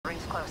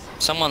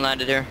Someone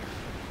landed here.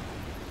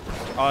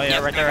 Oh yeah,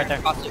 right there, right there.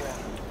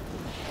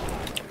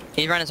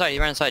 He ran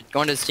inside,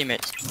 going to his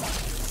teammates.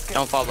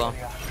 Don't follow.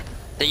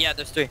 Yeah,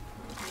 there's 3.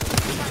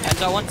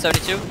 Headshot 1,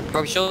 72,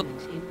 broke shield.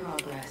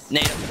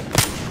 Nade him.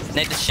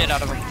 Nade the shit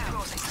out of him.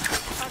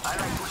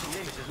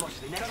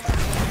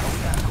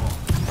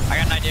 I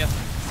got an idea.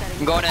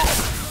 I'm going in.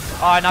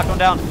 Oh, I knocked one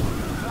down.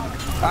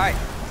 Alright,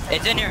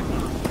 it's in here.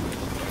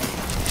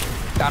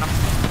 Got him.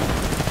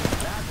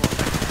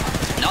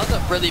 That was a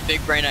really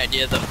big brain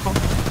idea though.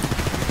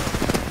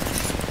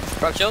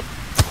 Broke shield.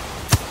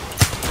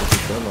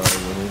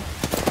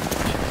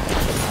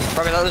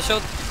 Broke another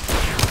shield.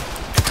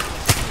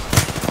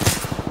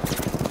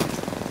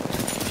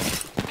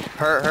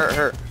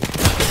 Hurt.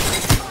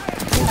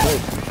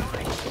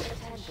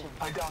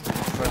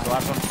 Where's the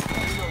last one?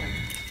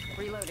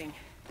 Reloading.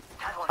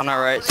 On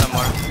our right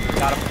somewhere.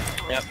 Got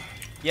him. Yep.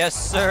 Yes,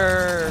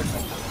 sir.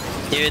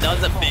 Dude, that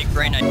was a big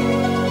brain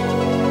idea.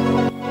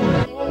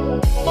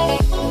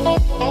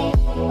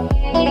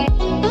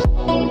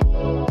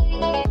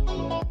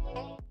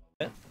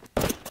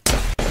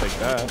 Like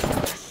that.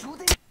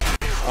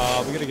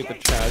 We gotta get the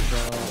Chaz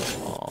now.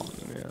 Oh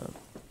man.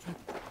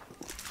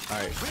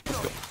 Alright,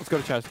 let's go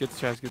to Chaz. Get the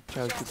Chaz, get the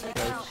Chaz.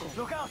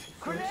 Look out!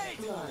 Grenade!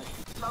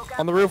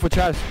 On the roof with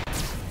Chaz.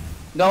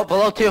 No,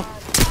 below 2.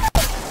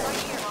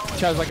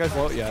 Chaz, that guy's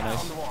low. Yeah,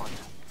 nice.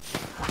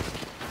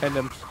 And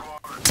then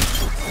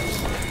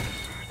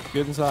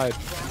get inside.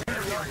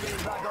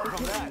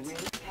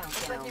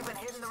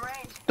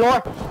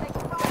 Door.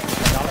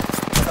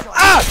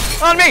 Ah!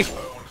 On me!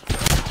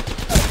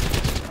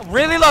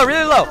 Really low,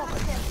 really low.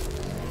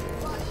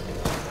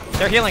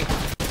 They're healing.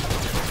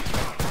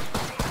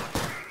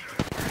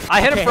 I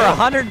hit him for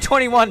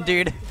 121,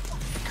 dude.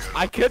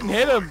 I couldn't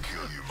hit him.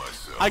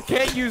 I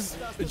can't use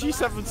a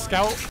G7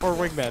 Scout or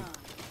Wingman.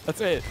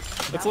 That's it.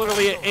 That's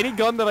literally it. Any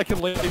gun that I can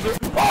laser.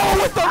 Oh,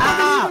 what the fuck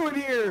are you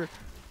doing here?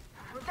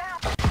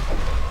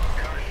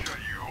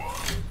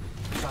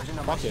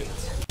 Fuck it.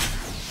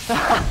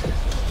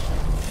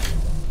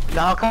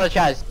 Now I'll call the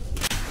Chaz.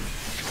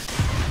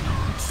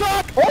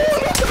 Suck!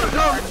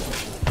 Oh,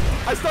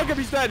 I stuck him.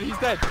 He's dead. He's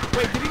dead.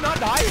 Wait, did he not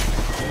die?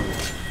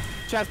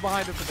 Chaz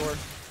behind at the door.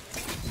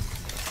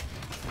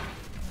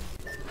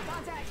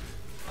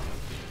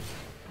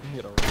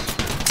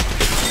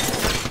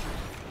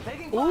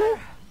 Ooh.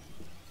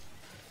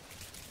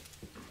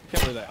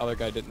 Can't believe that other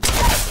guy didn't.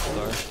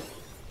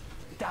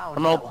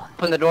 I'm gonna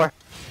open the door.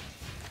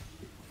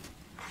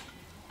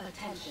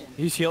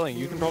 He's healing.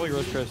 You can probably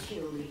roast Chris.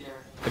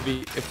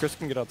 If Chris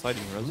can get outside,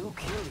 you can roast him.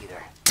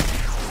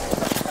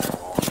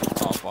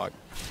 Oh fuck.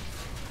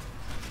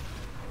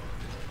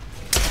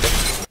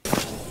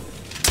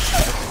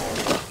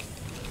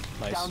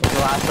 Nice.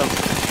 Blast him.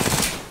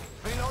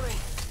 Reloading.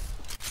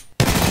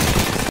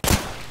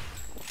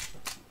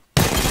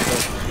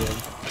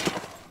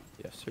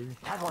 Yes, sir.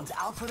 That one's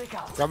out for the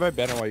count. Grab my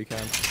banner while you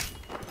can.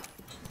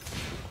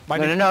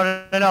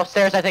 No.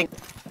 Stairs, I think.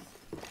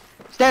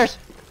 Stairs.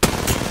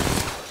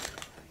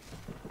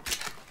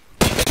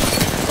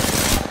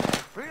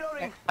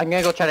 Reloading. I'm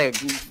gonna go try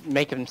to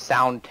make him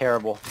sound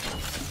terrible.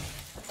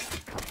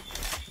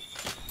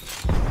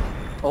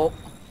 Oh.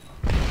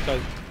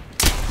 Guys.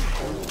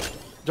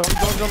 Jump.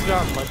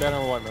 My banner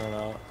won't run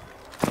out.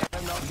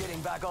 I'm not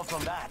getting back up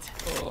from that.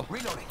 Oh,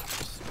 Reloading.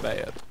 this is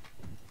bad.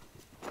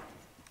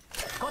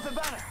 Got the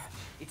banner.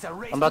 It's a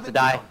race. I'm about to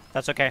die.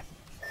 That's okay.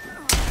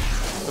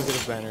 Look at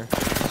his banner.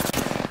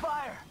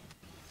 Fire.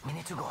 We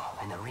need to go,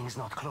 and the ring's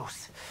not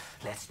close.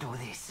 Let's do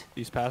this.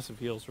 These passive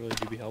heals really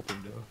do be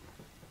helping, though.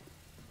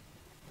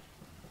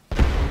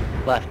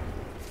 Left.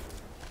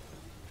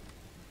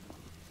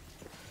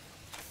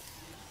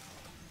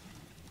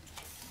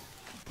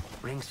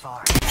 Rings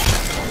far.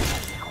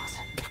 45 seconds.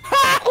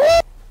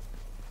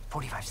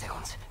 45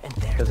 seconds, and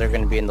there. Because they're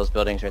gonna be in those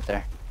buildings right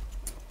there.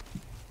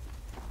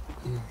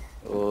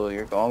 Oh,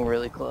 you're going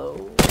really close.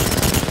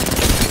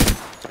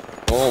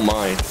 Oh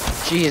my.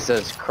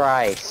 Jesus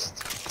Christ.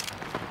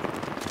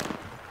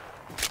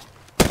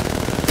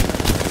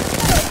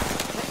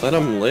 Let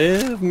him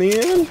live,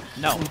 man.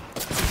 No.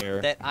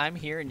 Here. That I'm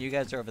here and you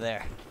guys are over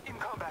there.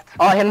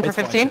 Oh, I hit him for It's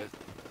fine, 15? shit.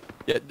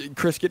 Yeah,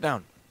 Chris, get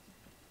down.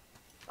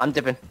 I'm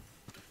dipping.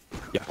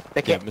 Yeah.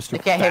 They can't, yeah, Mr. they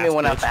can't hit me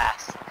when I'm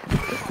Fast,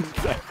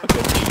 fast.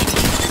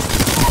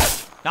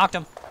 bitch. Knocked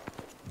him.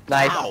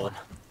 Nice.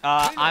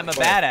 I'm a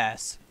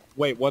badass.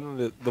 Wait, one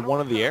in the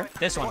one in the air?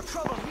 This one.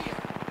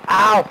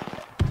 Ow!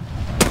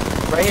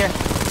 Right here.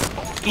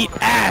 Eat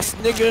ass,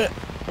 nigga.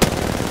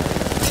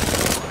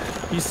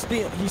 He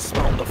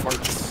smelled the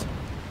farts.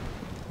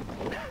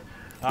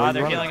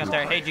 They're healing up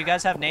there. Hey, do you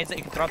guys have nades that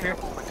you can throw up here?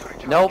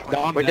 Nope.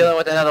 No, I'm We're dead. dealing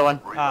with another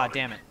one. Ah,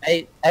 damn it.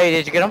 Hey,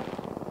 did you get him?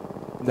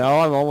 No,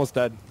 I'm almost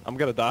dead. I'm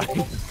gonna die.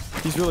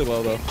 He's really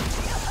low though.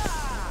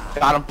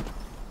 Got him.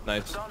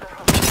 Nice.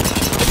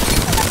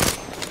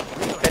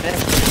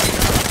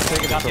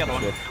 Finish. Got the other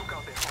one.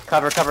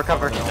 Cover.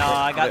 No,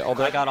 I all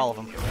dead? got all of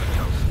them.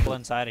 Pull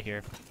inside of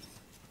here.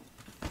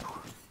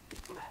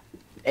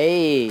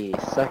 Hey,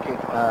 sucker.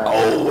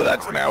 Oh,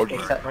 that's an Audi.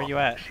 Where you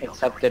at?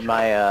 Accepted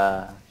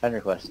my friend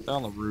request,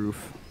 On the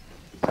roof.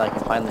 so I can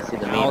finally see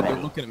the Oh, they're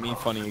meme. looking at me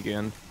funny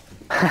again.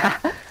 You're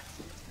I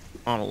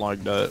don't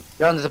like that.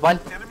 on the zipline?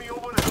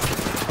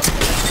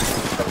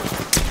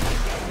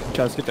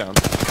 Chaz, get down.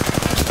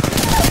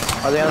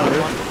 Are they on the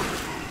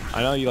roof?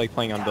 I know you like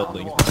playing on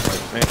buildings.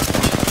 Man.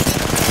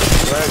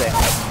 Where are they?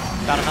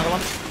 Got another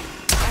one.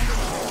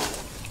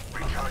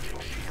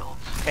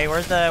 Hey,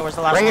 where's the last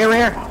Right one? here,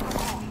 right here.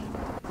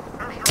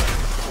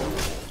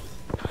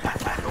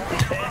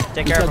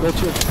 Take care of him.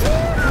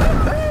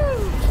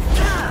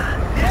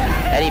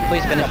 Eddie,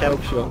 please finish him.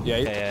 Yeah,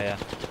 Yeah.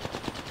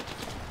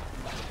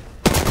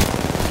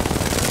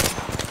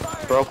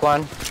 Broke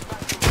one.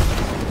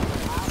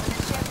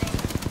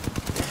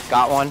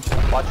 Got one.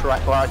 Watch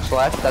right, watch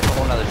left. That's a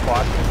whole nother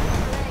squad.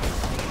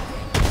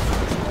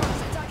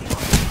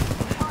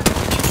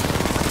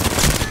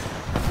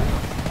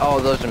 Oh,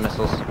 those are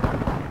missiles.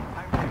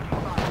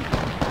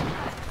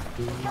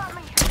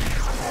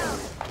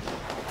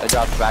 I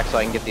dropped back so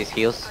I can get these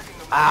heals.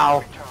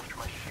 Ow!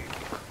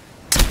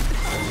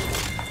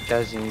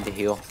 Guys, you need to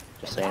heal,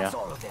 just so you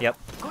know. Yep.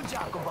 Good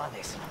job,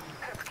 compadres.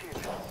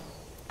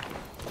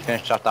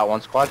 Finished off that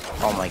one squad.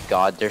 Oh my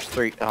god, there's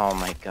 3. Oh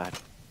my god.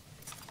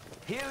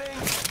 Healing.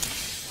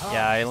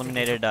 Yeah, I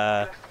eliminated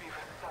the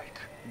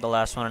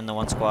last one in the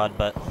one squad,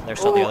 but there's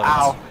still the Ooh, other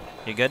ow. ones.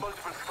 You good?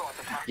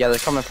 Yeah, they're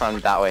coming from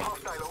that way.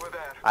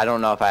 I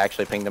don't know if I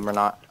actually pinged them or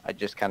not. I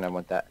just kind of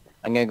went that.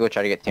 I'm gonna go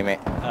try to get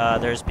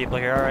teammate. There's people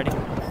here already.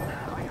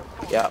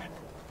 Yeah,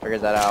 figured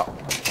that out.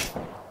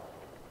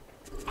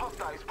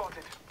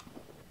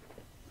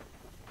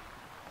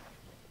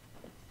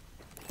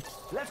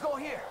 Let's go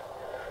here.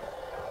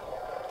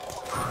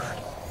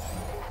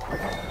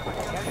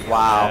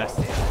 Wow.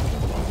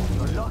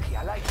 You're lucky.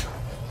 I like you.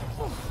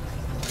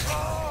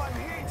 Oh, I'm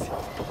hit.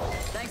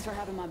 Thanks for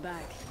having my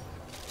back.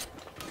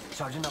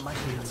 Charging up my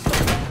shields.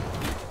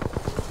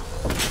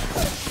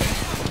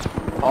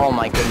 Oh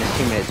my goodness,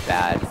 teammate is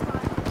bad.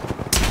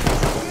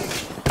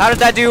 How did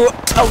that do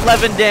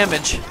 11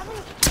 damage?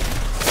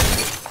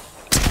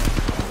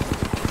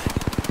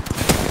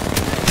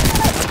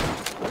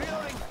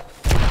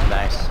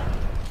 Nice.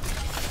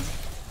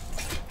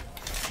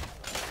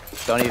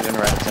 Don't even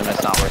rest him,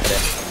 it's not worth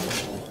it.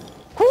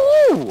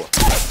 Woo!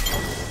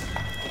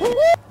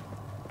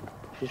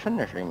 She's trying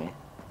to nurturing me.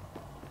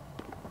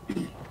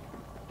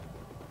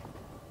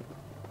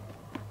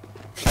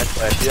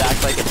 You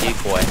act like a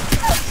decoy.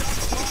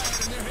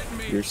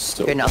 You're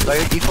so. Okay, now throw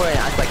your decoy and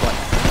act like one.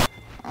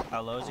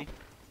 How low is he?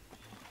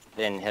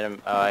 Didn't hit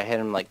him. I hit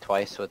him like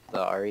twice with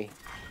the RE.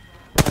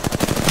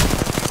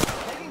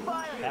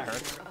 That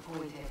hurts.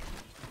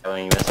 Oh,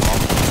 and you missed him all.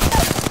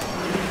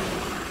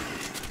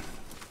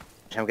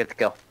 Let him get the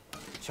kill.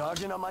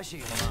 Charging up my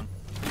shield.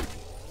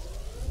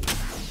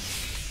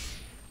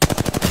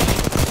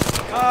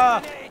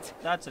 Ah!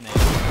 That's an 8.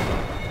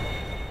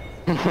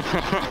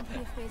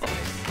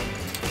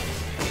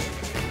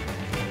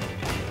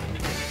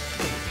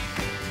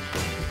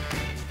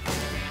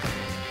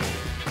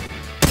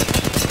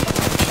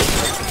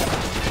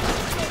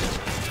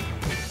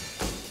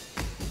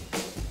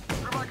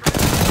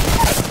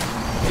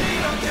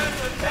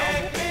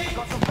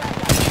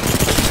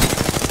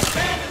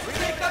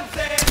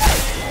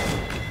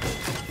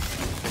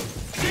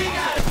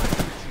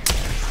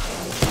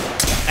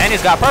 And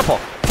he's got purple.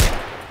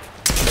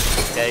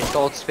 Yeah, he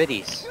stole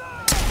Spitties.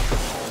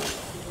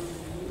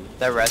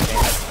 They're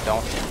resing.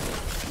 Don't.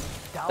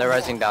 They're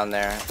resing down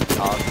there.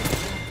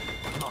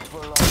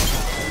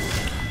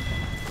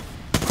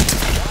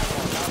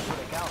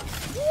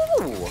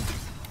 Ooh.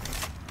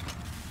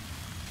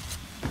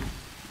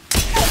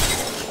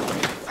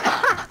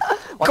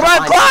 Come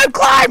on,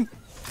 climb!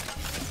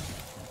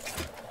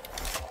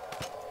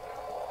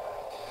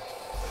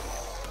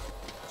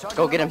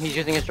 Go get him. He's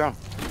using his drone.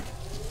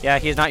 Yeah,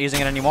 he's not using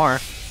it anymore.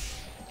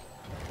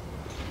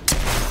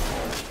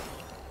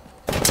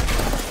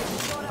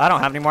 I don't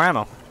have any more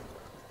ammo.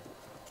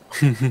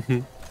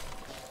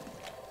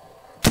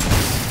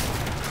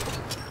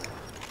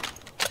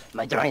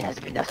 My drone has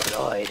been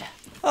destroyed.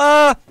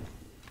 Drop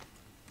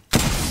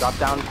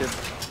down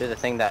to the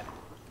thing that.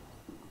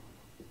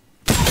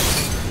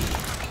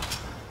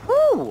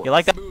 Woo! You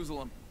like that?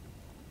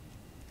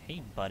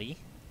 Hey, buddy.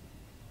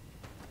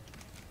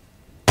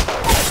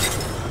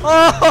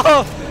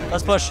 Oh!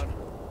 Let's push.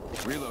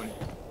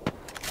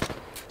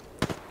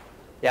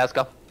 Yeah, let's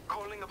go.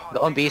 The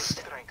one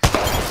beast.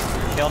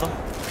 Killed him.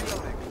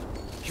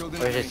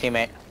 Where's his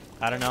teammate?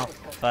 I don't know,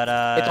 but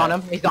It's on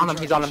him. He's on him.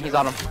 He's on him. He's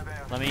on him.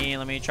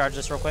 Let me charge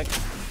this real quick.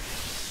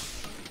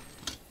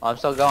 Oh, I'm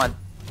still going.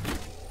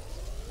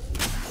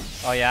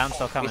 Oh yeah, I'm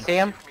still You coming. see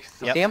him?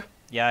 You Yep. see him?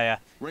 Yeah.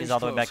 He's all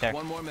the way back there.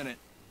 One more minute.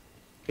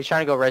 He's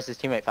trying to go res his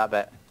teammate, fat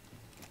bet.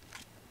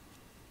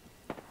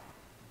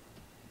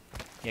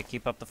 Yeah,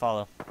 keep up the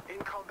follow.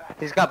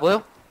 He's got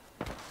blue.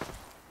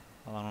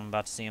 Hold on, I'm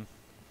about to see him.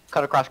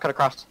 Cut across, cut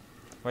across.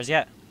 Where's he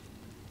at?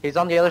 He's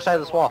on the other side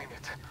of this wall.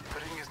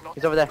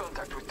 He's over there.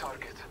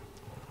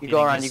 You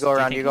go around, you go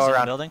around, think you he's go in the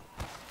around. building?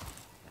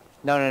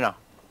 No, no, no.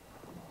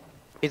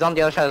 He's on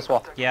the other side of this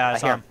wall. Yeah, I I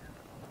saw hear him.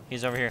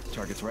 He's over here.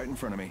 Target's right in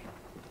front of me.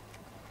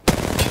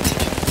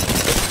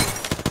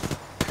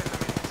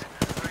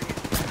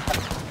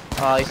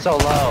 Oh, he's so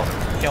low.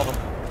 Killed him.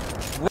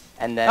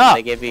 And then Ah!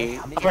 they give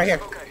you right here.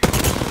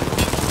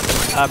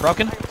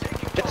 Broken?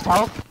 Just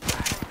health.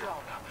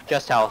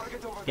 Just health.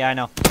 Yeah, I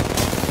know.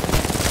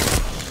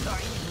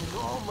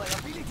 Oh, my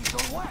abilities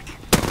don't work.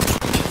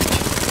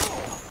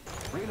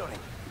 Reloading.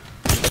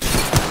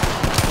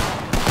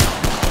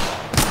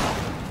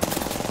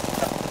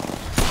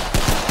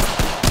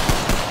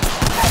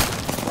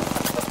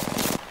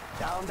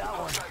 Down that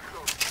one.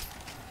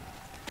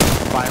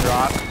 Fine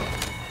rock.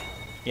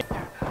 Yeah.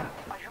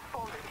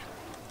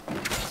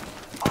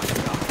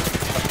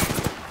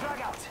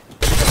 Drag out.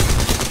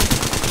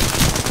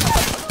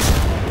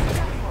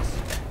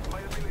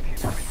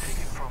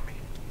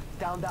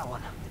 Down that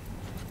one.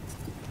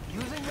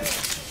 Using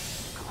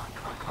this. Come on,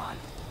 come on, come on.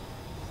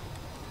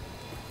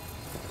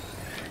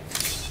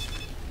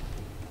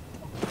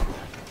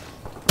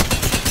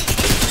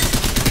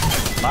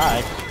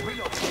 Bye.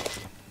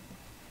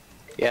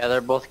 Yeah,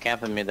 they're both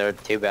camping me. They're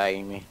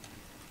teabagging me.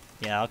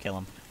 Yeah, I'll kill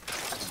him.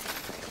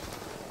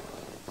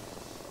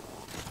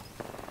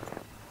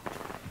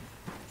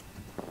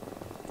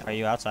 Are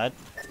you outside?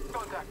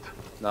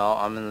 No,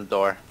 I'm in the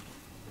door.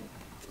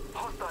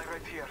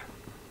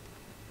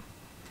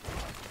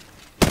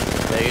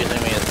 They're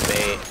using me as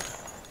bait.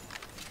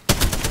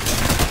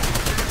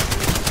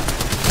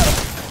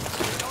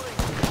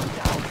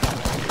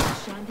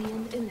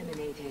 Champion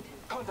eliminated.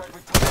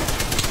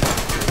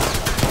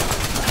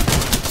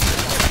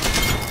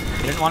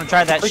 You didn't want to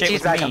try that Please shit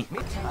with back me.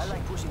 I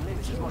like pushing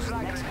limits as much as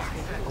the next guy,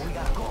 but we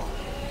gotta go.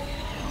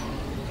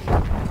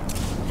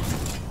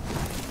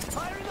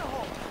 Fire in the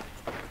hole.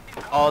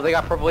 Oh, they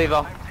got purple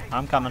evo.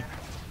 I'm coming.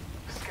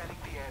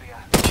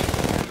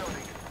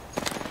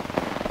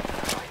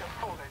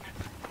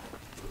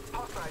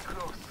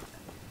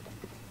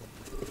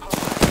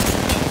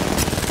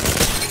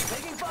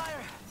 Taking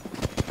fire.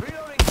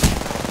 Reloading.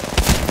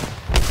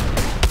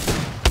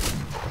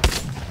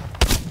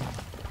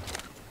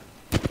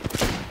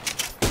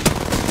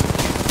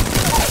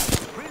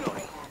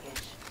 Reloading.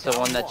 It's the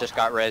one that just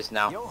got raised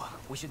now. Yo,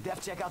 we should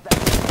def check out that.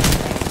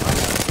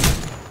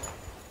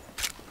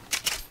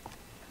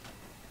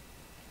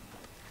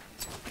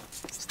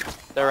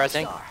 They're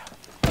resing. Star.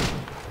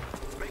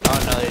 Oh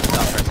no, they're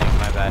self-resing.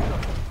 My bad.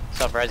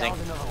 Self-resing.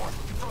 Found another one.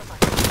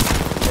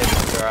 They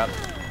are up.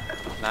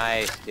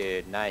 Nice,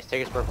 dude. Nice.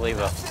 Take his purple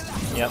evo.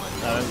 Yep,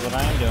 that is what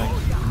I am doing.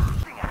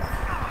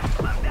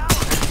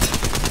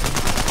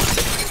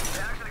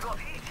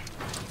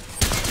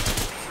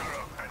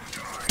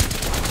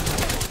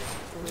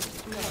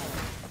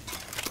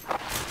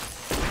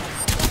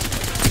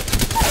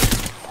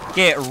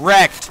 Get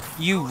wrecked,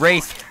 you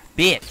wraith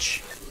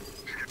bitch.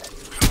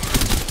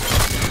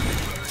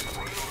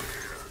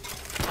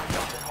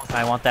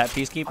 I want that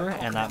peacekeeper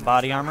and that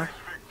body armor.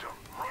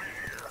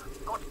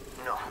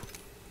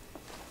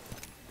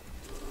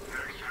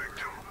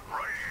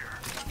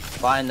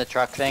 Find the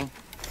truck thing.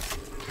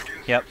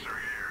 Yep.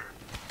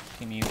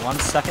 Give me 1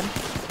 second.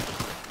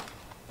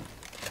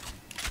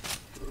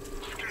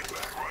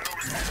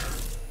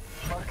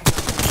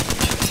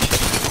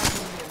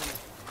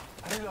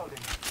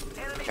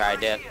 Try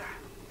dip.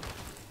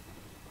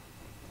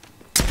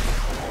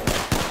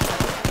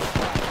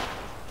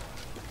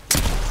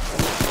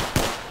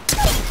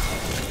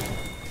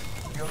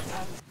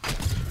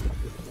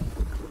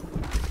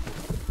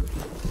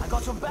 I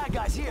got some bad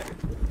guys here.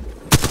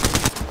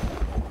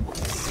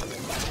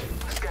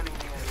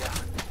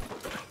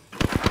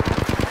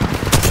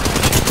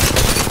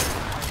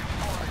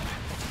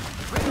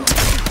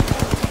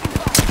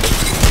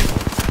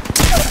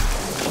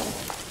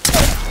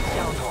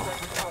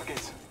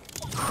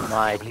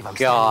 My Believe I'm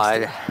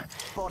God. standing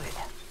still. Spotted.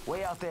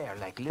 Way out there,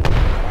 like little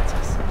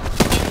predators.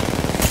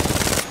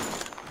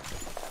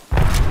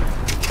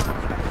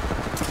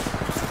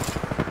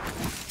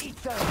 Eat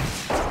them.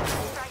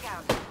 Strike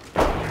out.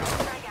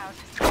 Strike out.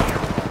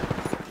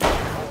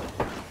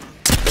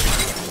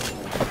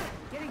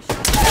 Getting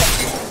shot.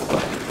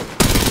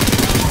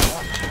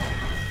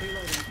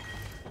 Reloading.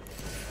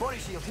 Body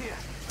shield here.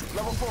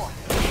 Level 4.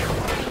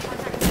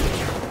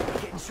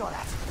 Getting shot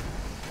at.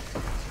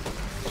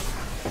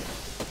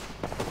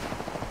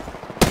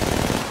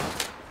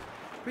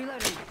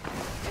 Reloading.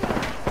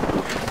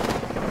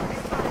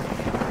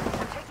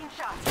 Taking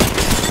shots.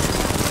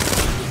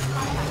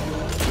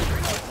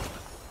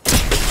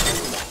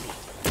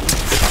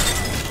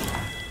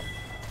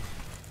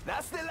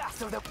 That's the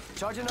last of them.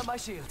 Charging up my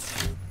shields.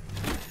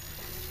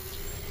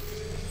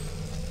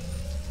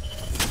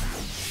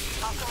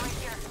 Hostile right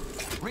here.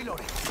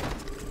 Reloading.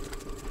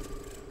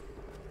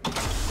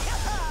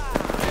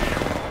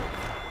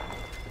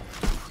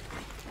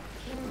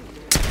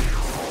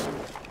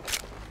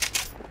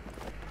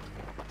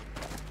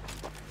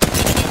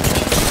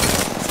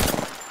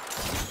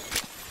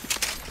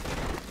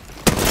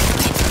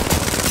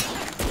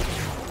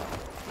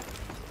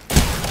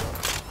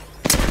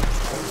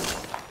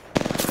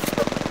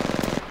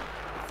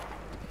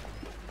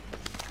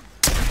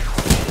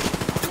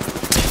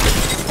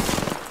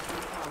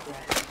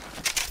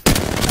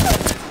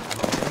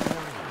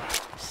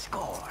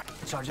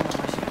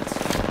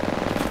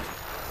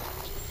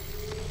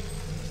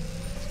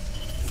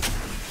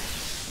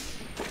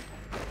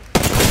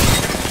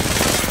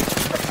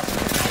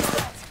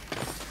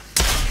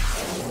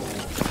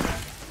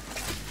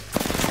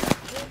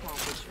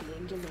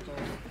 delivered.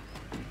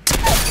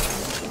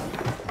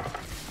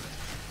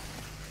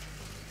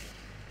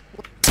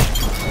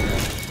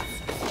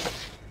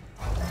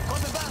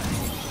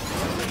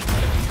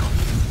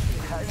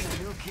 How's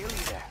the new kill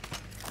leader?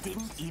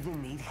 Didn't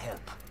even need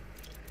help.